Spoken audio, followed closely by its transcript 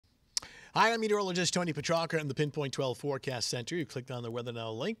Hi, I'm meteorologist Tony Petrarca in the Pinpoint 12 Forecast Center. You clicked on the Weather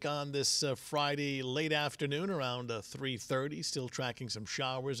Now link on this Friday late afternoon around 3:30. Still tracking some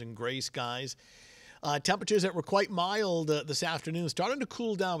showers and gray skies. Temperatures that were quite mild this afternoon starting to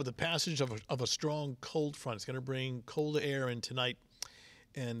cool down with the passage of a strong cold front. It's going to bring colder air in tonight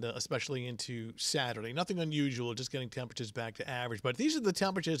and especially into Saturday. Nothing unusual, just getting temperatures back to average. But these are the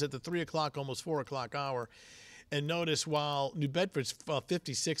temperatures at the 3 o'clock, almost 4 o'clock hour. And notice while New Bedford's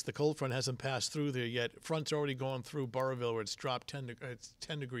 56, the cold front hasn't passed through there yet. Front's already gone through Burrillville where it's dropped it's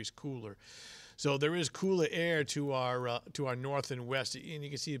 10 degrees cooler. So there is cooler air to our north and west, and you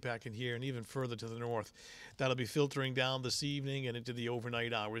can see it back in here and even further to the north. That'll be filtering down this evening and into the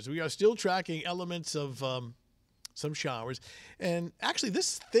overnight hours. We are still tracking elements of some showers. And actually,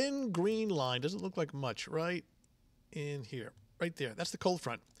 this thin green line doesn't look like much right in here, right there. That's the cold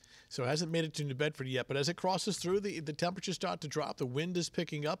front. So it hasn't made it to New Bedford yet, but as it crosses through, the temperatures start to drop. The wind is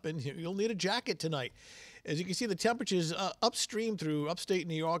picking up, and you'll need a jacket tonight. As you can see, the temperatures upstream through upstate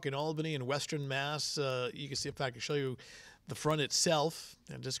New York and Albany and western Mass. You can see, in fact, I can show you the front itself,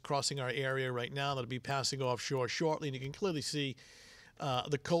 and just crossing our area right now. That'll be passing offshore shortly, and you can clearly see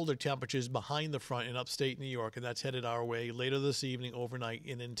the colder temperatures behind the front in upstate New York, and that's headed our way later this evening, overnight,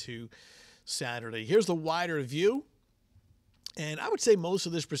 and into Saturday. Here's the wider view. And I would say most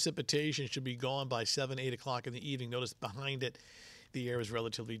of this precipitation should be gone by 7, 8 o'clock in the evening. Notice behind it, the air is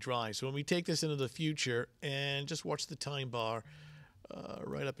relatively dry. So when we take this into the future and just watch the time bar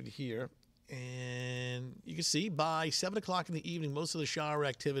right up in here, and you can see by 7 o'clock in the evening, most of the shower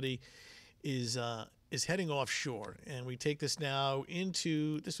activity is heading offshore. And we take this now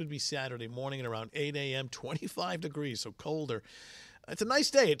into, this would be Saturday morning at around 8 a.m., 25 degrees, so colder. It's a nice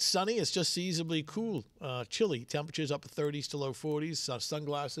day. It's sunny. It's just seasonably cool, chilly. Temperatures up 30s to low 40s.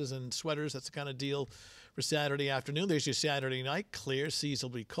 Sunglasses and sweaters. That's the kind of deal for Saturday afternoon. There's your Saturday night. Clear,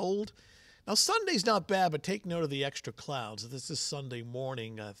 seasonably cold. Now, Sunday's not bad, but take note of the extra clouds. This is Sunday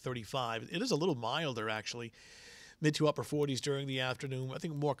morning, 35. It is a little milder, actually. Mid to upper 40s during the afternoon. I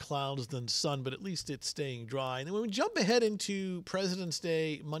think more clouds than sun, but at least it's staying dry. And then when we jump ahead into President's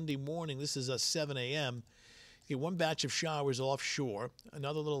Day Monday morning, this is 7 a.m., get one batch of showers offshore,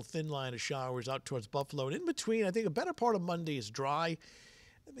 another little thin line of showers out towards Buffalo. And in between, I think a better part of Monday is dry.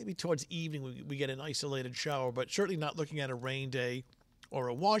 Maybe towards evening we get an isolated shower, but certainly not looking at a rain day or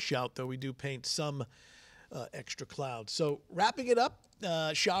a washout, though we do paint some extra clouds. So wrapping it up,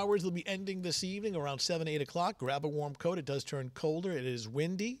 showers will be ending this evening around 7, 8 o'clock. Grab a warm coat. It does turn colder. It is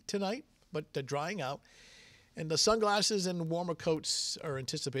windy tonight, but drying out. And the sunglasses and warmer coats are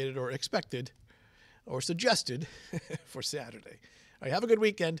anticipated or expected or suggested for Saturday. All right, have a good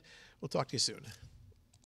weekend. We'll talk to you soon.